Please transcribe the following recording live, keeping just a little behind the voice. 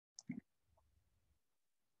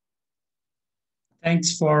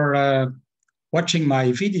Thanks for watching my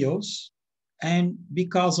videos. And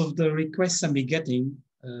because of the requests I'm getting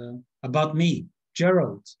about me,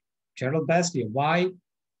 Gerald Bassleer, why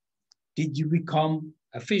did you become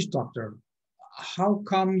a fish doctor? How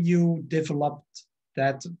come you developed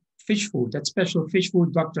that fish food, that special fish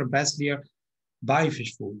food, Dr. Bassleer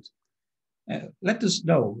Biofish food? Let us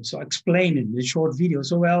know. So explain in the short video.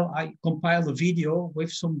 So well, I compiled a video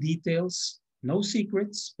with some details, no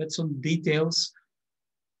secrets, but some details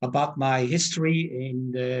about my history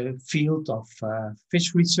in the field of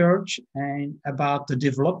fish research and about the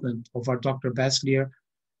development of our Dr. Bassleer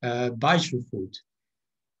Biofish food.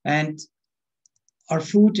 And our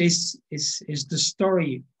food is the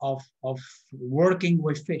story of working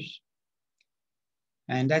with fish.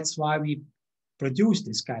 And that's why we produce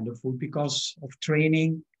this kind of food, because of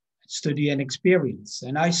training, study, and experience.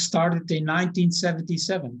 And I started in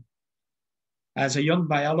 1977 as a young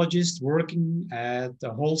biologist working at a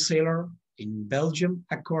wholesaler in Belgium,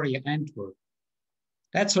 aquarium Antwerp.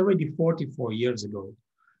 That's already 44 years ago.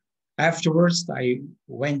 Afterwards, I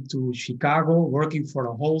went to Chicago working for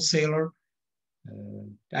a wholesaler.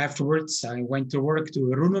 Afterwards, I went to work to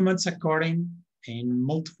Roenemans Aquarium in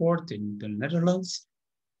Montfort in the Netherlands.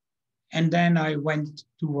 And then I went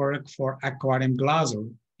to work for Aquarium Glaser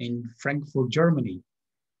in Frankfurt, Germany.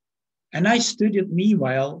 And I studied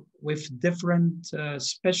meanwhile with different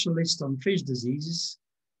specialists on fish diseases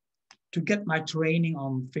to get my training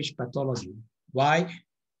on fish pathology. Why?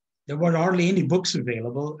 There were hardly any books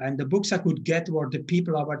available, and the books I could get were the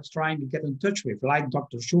people I was trying to get in touch with, like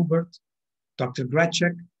Dr. Schubert, Dr.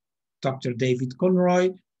 Gretschek, Dr. David Conroy,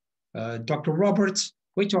 Dr. Roberts,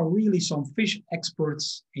 which are really some fish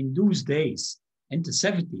experts in those days, in the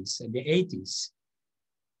 70s and the 80s.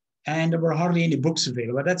 And there were hardly any books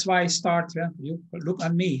available. That's why I started, you look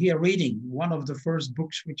at me here reading one of the first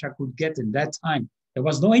books which I could get in that time. There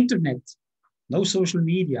was no internet, no social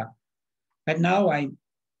media. But now I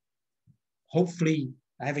hopefully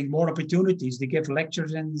having more opportunities to give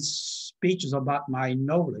lectures and speeches about my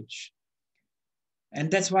knowledge.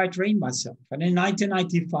 And that's why I trained myself. And in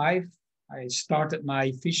 1995, I started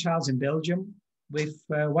my fish house in Belgium with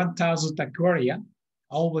 1,000 aquaria,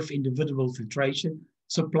 all with individual filtration,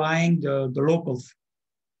 supplying the local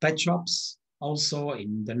pet shops, also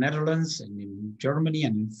in the Netherlands and in Germany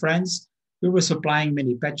and in France. We were supplying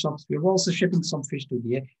many pet shops. We were also shipping some fish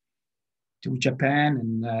to Japan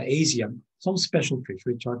and Asia, some special fish,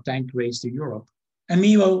 which are tank raised to Europe. And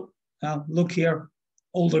meanwhile, look here,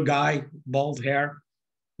 older guy, bald hair.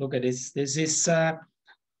 Look at this. This is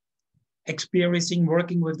experiencing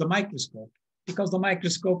working with the microscope, because the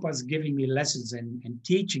microscope was giving me lessons and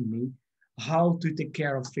teaching me how to take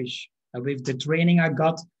care of fish. And with the training I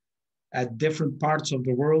got at different parts of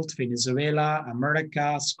the world, Venezuela,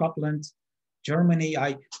 America, Scotland, Germany,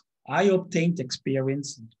 I obtained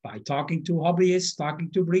experience by talking to hobbyists, talking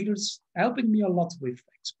to breeders, helping me a lot with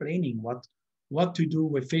explaining what to do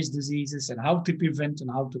with fish diseases and how to prevent and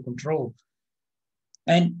how to control.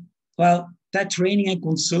 And well, that training and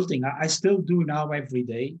consulting, I still do now every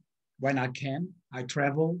day when I can. I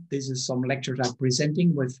travel. This is some lectures I'm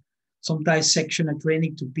presenting with some dissection and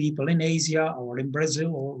training to people in Asia or in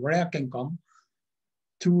Brazil or where I can come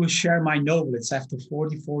to share my knowledge. After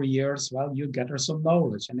 44 years, well, you gather some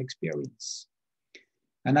knowledge and experience.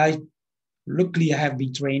 And I luckily have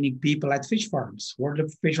been training people at fish farms where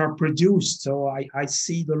the fish are produced. So I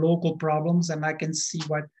see the local problems and I can see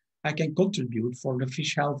what I can contribute for the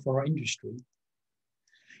fish health for our industry.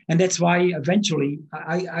 And that's why eventually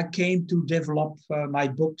I came to develop my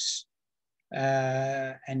books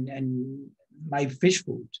and my fish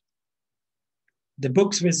food. The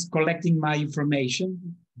books was collecting my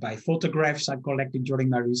information by photographs I collected during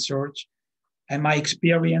my research and my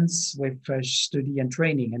experience with study and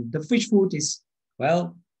training. And the fish food is,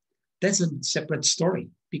 well, that's a separate story,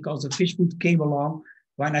 because the fish food came along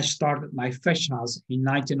when I started my fish house in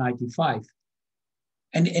 1995.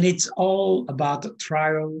 And it's all about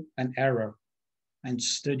trial and error and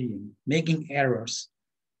studying, making errors,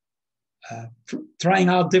 trying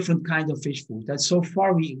out different kinds of fish food. And so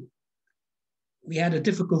far, we had a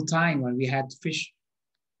difficult time when we had fish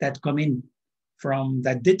that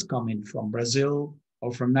did come in from Brazil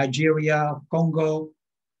or from Nigeria, Congo.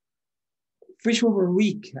 Fish were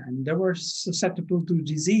weak and they were susceptible to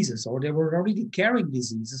diseases, or they were already carrying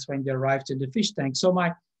diseases when they arrived in the fish tank. So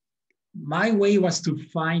my way was to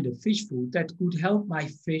find a fish food that could help my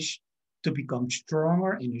fish to become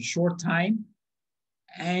stronger in a short time,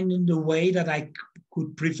 and in the way that I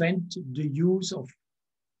could prevent the use of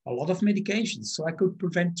a lot of medications. So I could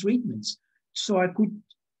prevent treatments. So I could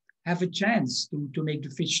have a chance to make the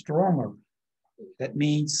fish stronger That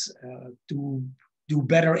means to do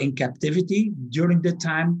better in captivity during the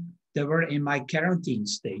time they were in my quarantine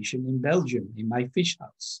station in Belgium, in my fish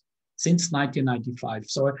house, since 1995.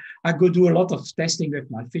 So I could do a lot of testing with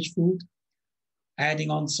my fish food, adding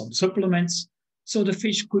on some supplements, so the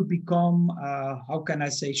fish could become, how can I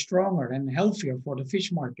say, stronger and healthier for the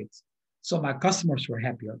fish market. So my customers were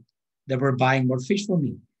happier. They were buying more fish for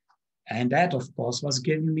me. And that, of course, was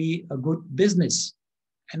giving me a good business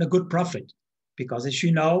and a good profit. Because as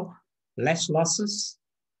you know, less losses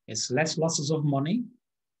is less losses of money,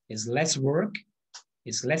 is less work,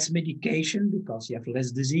 is less medication because you have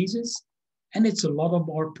less diseases, and it's a lot of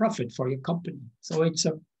more profit for your company. So it's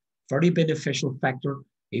a very beneficial factor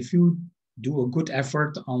if you do a good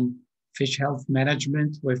effort on fish health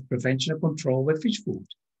management with prevention and control with fish food.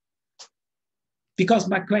 Because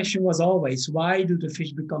my question was always, why do the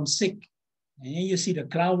fish become sick? And you see the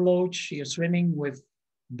clown loach here swimming with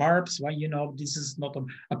barbs. Well, you know, this is not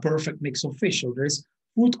a perfect mix of fish. So there is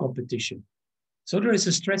food competition. So there is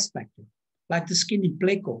a stress factor, like the skinny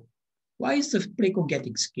pleco. Why is the pleco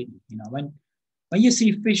getting skinny? You know, when you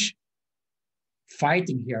see fish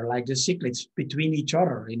fighting here, like the cichlids between each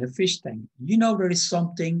other in a fish tank, you know there is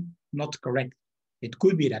something not correct. It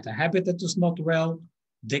could be that the habitat is not well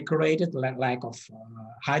decorated, lack of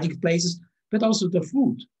hiding places, but also the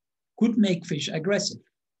food could make fish aggressive.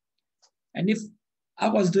 And if I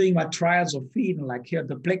was doing my trials of feeding, like here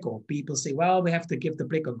the pleco, people say, well, we have to give the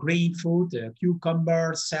pleco green food,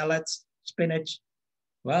 cucumber, salads, spinach.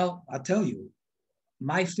 Well, I tell you,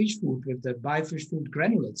 my fish food with the Biofish food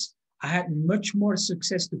granulates, I had much more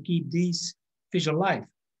success to keep these fish alive,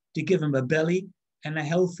 to give them a belly and a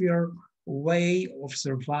healthier way of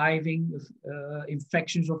surviving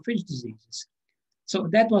infections or fish diseases. So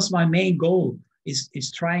that was my main goal,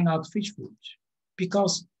 is trying out fish food.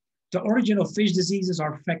 Because the origin of fish diseases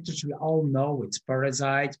are factors we all know. It's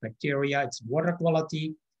parasites, bacteria, it's water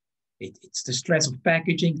quality, it's the stress of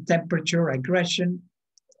packaging, temperature, aggression,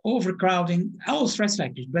 overcrowding, all stress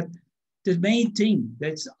factors. But the main thing,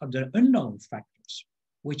 that's the unknown factors,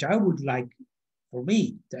 which I would like for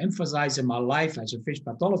me to emphasize in my life as a fish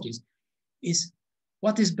pathologist, is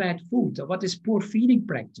what is bad food, or what is poor feeding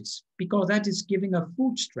practice, because that is giving a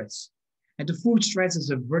food stress. And the food stress is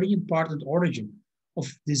a very important origin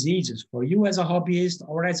of diseases for you as a hobbyist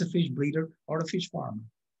or as a fish breeder or a fish farmer.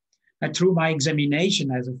 And through my examination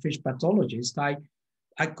as a fish pathologist, I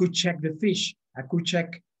could check the fish. I could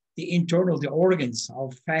check the internal, the organs, how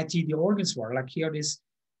fatty the organs were. Like here,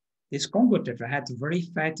 this Congo tetra had very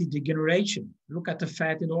fatty degeneration. Look at the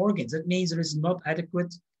fat in the organs. That means there is not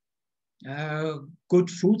adequate good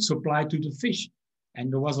food supply to the fish.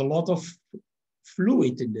 And there was a lot of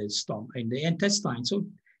fluid in the stomach, in the intestine. So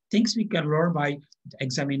things we can learn by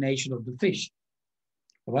examination of the fish.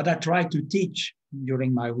 What I try to teach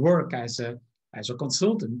during my work as a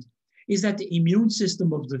consultant is that the immune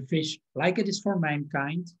system of the fish, like it is for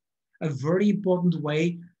mankind, a very important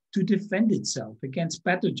way to defend itself against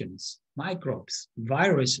pathogens, microbes,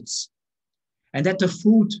 viruses, and that the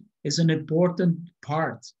food is an important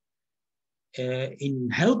part in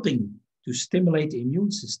helping to stimulate the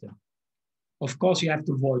immune system. Of course, you have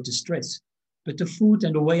to avoid the stress, but the food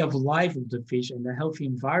and the way of life of the fish and the healthy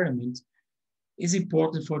environment is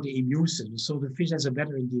important for the immune system. So the fish has a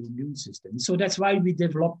better immune system. So that's why we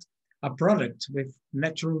developed a product with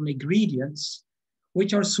natural ingredients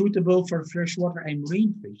which are suitable for freshwater and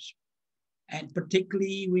marine fish. And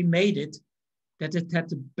particularly, we made it that it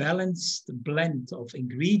had a balanced blend of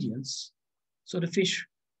ingredients, so the fish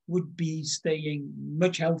would be staying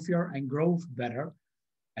much healthier and grow better.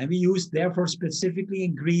 And we used, therefore, specifically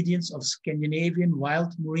ingredients of Scandinavian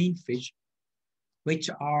wild marine fish, which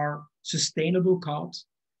are sustainable caught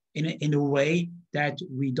in a way that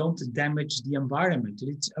we don't damage the environment.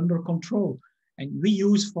 It's under control. And we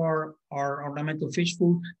use for our ornamental fish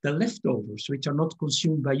food the leftovers, which are not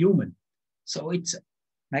consumed by human. So it's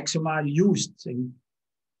maximally used.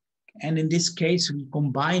 And in this case, we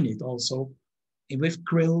combine it also with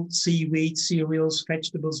krill, seaweed, cereals,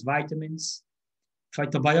 vegetables, vitamins,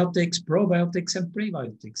 phytobiotics, probiotics, and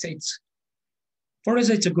prebiotics. For us,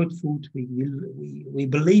 it's a good food we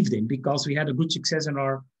believed in, because we had a good success in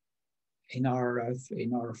our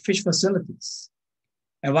fish facilities.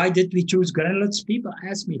 And why did we choose granulates? People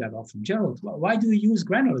ask me that often. Gerald, why do you use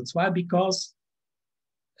granulates? Why? Because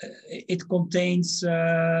it contains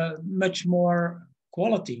much more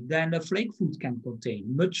quality than a flake food can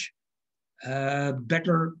contain, much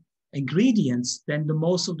better ingredients than the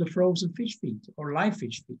most of the frozen fish feed or live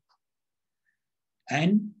fish feed.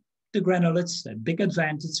 And the granulates, a big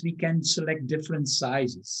advantage, we can select different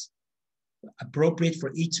sizes appropriate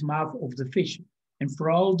for each mouth of the fish. and for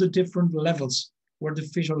all the different levels where the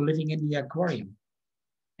fish are living in the aquarium.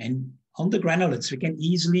 And on the granulates, we can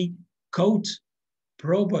easily coat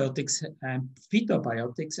probiotics and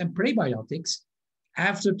phytobiotics and prebiotics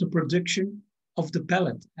after the production of the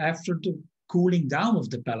pellet, after the cooling down of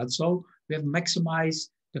the pellet. So we have maximized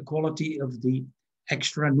the quality of the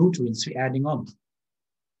extra nutrients we're adding on.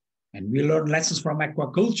 And we learn lessons from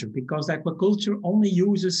aquaculture, because aquaculture only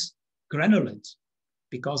uses granulate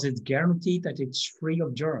because it's guaranteed that it's free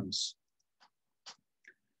of germs.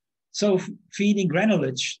 So feeding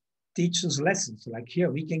granulates teaches lessons. Like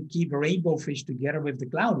here, we can keep a rainbow fish together with the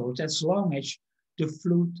clownloach as long as the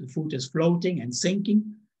food is floating and sinking.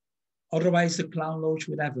 Otherwise, the clownloach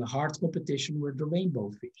would have a hard competition with the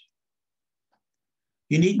rainbow fish.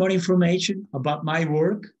 You need more information about my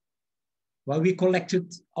work? Well, we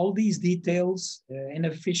collected all these details in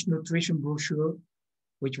a fish nutrition brochure,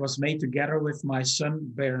 which was made together with my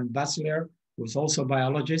son, Gerald Bassleer, who's also a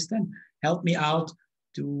biologist, and helped me out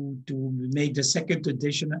to make the second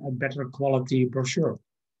edition a better quality brochure.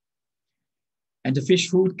 And the fish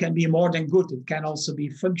food can be more than good. It can also be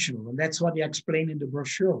functional. And that's what I explain in the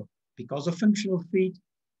brochure, because a functional feed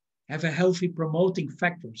have a healthy promoting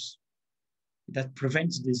factors that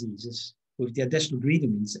prevents diseases with the additional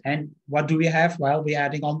ingredients. And what do we have? Well, we're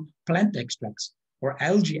adding on plant extracts or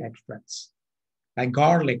algae extracts, like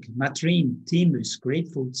garlic, matrine, thymus,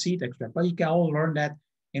 grapefruit seed extract. Well, you can all learn that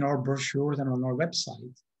in our brochures and on our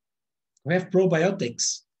website. We have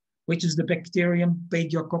probiotics, which is the bacterium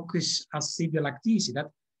Pediococcus acidiolactese that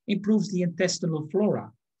improves the intestinal flora,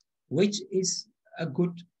 which is a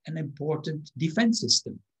good and important defense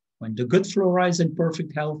system. When the good flora is in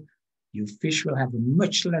perfect health, your fish will have a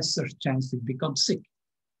much lesser chance to become sick.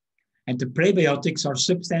 And the prebiotics are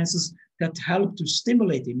substances that help to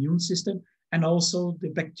stimulate the immune system and also the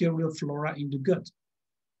bacterial flora in the gut.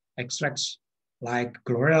 Extracts like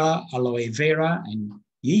chlorella, aloe vera, and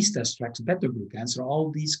yeast extracts, beta-glucans, are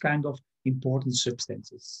all these kind of important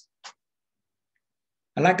substances.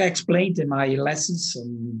 And like I explained in my lessons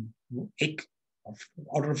on ick of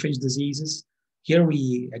other fish diseases, here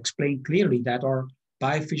we explain clearly that our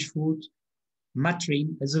biofish food,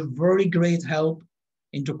 matrine, is a very great help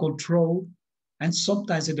in the control and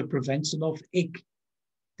sometimes in the prevention of ick.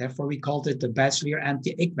 Therefore, we called it the Bassleer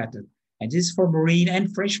anti-ick method. And this is for marine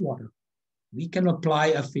and freshwater. We can apply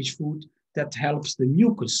a fish food that helps the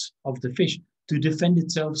mucus of the fish to defend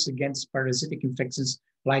itself against parasitic infections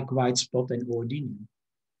like white spot and oidinium.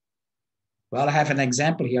 Well, I have an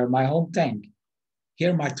example here, my home tank.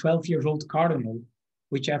 Here, my 12-year-old cardinal,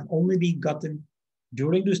 which I've only been gotten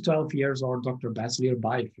during those 12 years, are Dr. Bassleer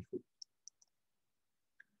Biofish food.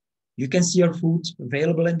 You can see our food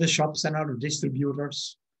available in the shops and other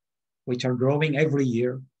distributors, which are growing every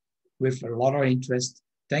year with a lot of interest,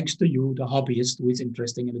 thanks to you, the hobbyist, who is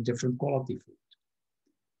interested in a different quality food.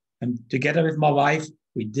 And together with my wife,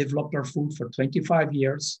 we developed our food for 25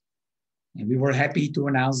 years, and we were happy to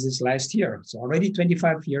announce this last year. So already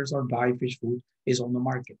 25 years, our biofish food is on the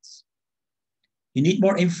markets. You need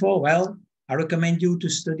more info? Well, I recommend you to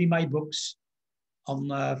study my books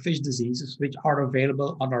on fish diseases, which are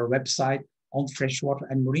available on our website on freshwater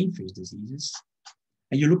and marine fish diseases.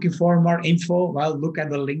 And you're looking for more info? Well, look at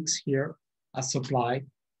the links here as supplied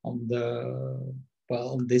on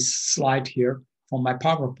on this slide here from my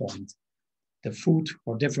PowerPoint. The food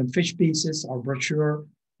for different fish species, our brochure,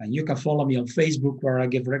 and you can follow me on Facebook where I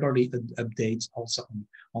give regularly updates also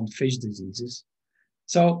on fish diseases.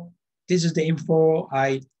 So this is the info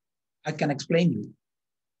I can explain you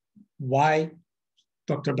why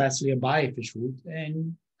Dr. Bassleer Biofish food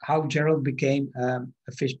and how Gerald became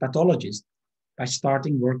a fish pathologist by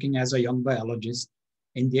starting working as a young biologist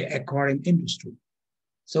in the aquarium industry.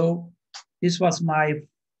 So this was my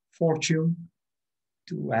fortune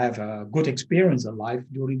to have a good experience in life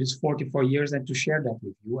during this 44 years and to share that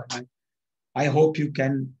with you. And I hope you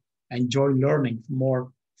can enjoy learning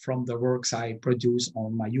more from the works I produce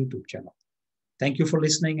on my YouTube channel. Thank you for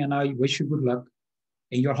listening, and I wish you good luck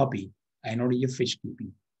in your hobby and or your fish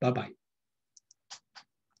keeping. Bye-bye.